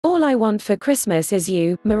All I Want for Christmas Is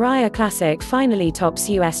You, Mariah classic finally tops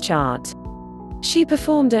US chart. She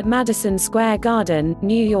performed at Madison Square Garden,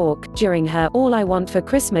 New York, during her All I Want for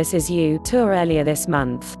Christmas Is You tour earlier this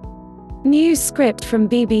month. News script from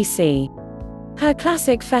BBC. Her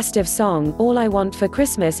classic festive song, All I Want for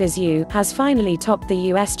Christmas Is You, has finally topped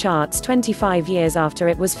the US charts 25 years after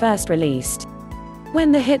it was first released.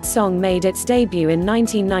 When the hit song made its debut in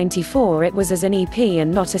 1994, it was as an EP and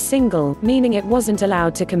not a single, meaning it wasn't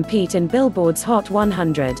allowed to compete in Billboard's Hot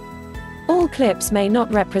 100. All clips may not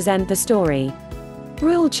represent the story.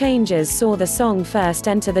 Rule changes saw the song first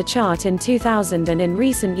enter the chart in 2000, and in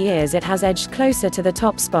recent years it has edged closer to the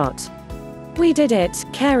top spot. "We did it,"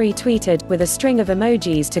 Carey tweeted, with a string of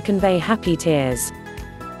emojis to convey happy tears.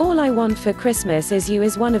 All I Want for Christmas Is You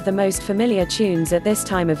is one of the most familiar tunes at this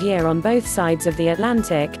time of year on both sides of the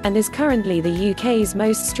Atlantic, and is currently the UK's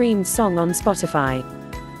most streamed song on Spotify.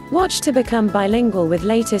 Watch to become bilingual with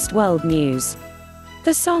latest world news.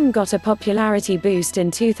 The song got a popularity boost in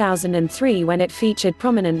 2003 when it featured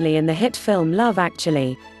prominently in the hit film Love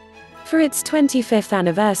Actually. For its 25th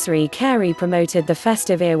anniversary, Carey promoted the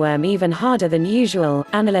festive earworm even harder than usual,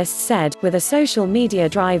 analysts said, with a social media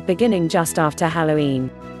drive beginning just after Halloween.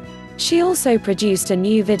 She also produced a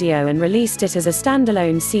new video and released it as a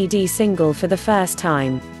standalone CD single for the first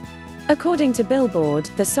time. According to Billboard,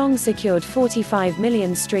 the song secured 45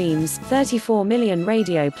 million streams, 34 million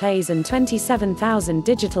radio plays and 27,000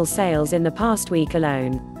 digital sales in the past week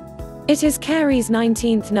alone. It is Carey's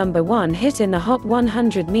 19th #1 hit in the Hot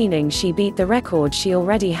 100, meaning she beat the record she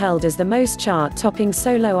already held as the most chart-topping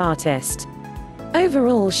solo artist.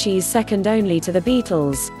 Overall, she's second only to the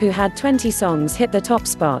Beatles, who had 20 songs hit the top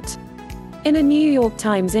spot. In a New York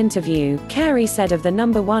Times interview, Carey said of the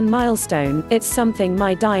 #1 milestone, "It's something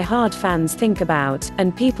my die-hard fans think about,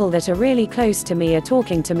 and people that are really close to me are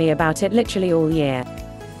talking to me about it literally all year.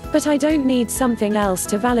 But I don't need something else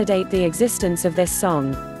to validate the existence of this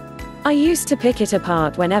song. I used to pick it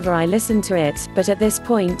apart whenever I listened to it, but at this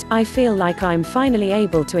point, I feel like I'm finally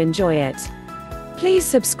able to enjoy it." Please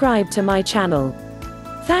subscribe to my channel.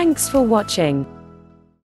 Thanks for watching.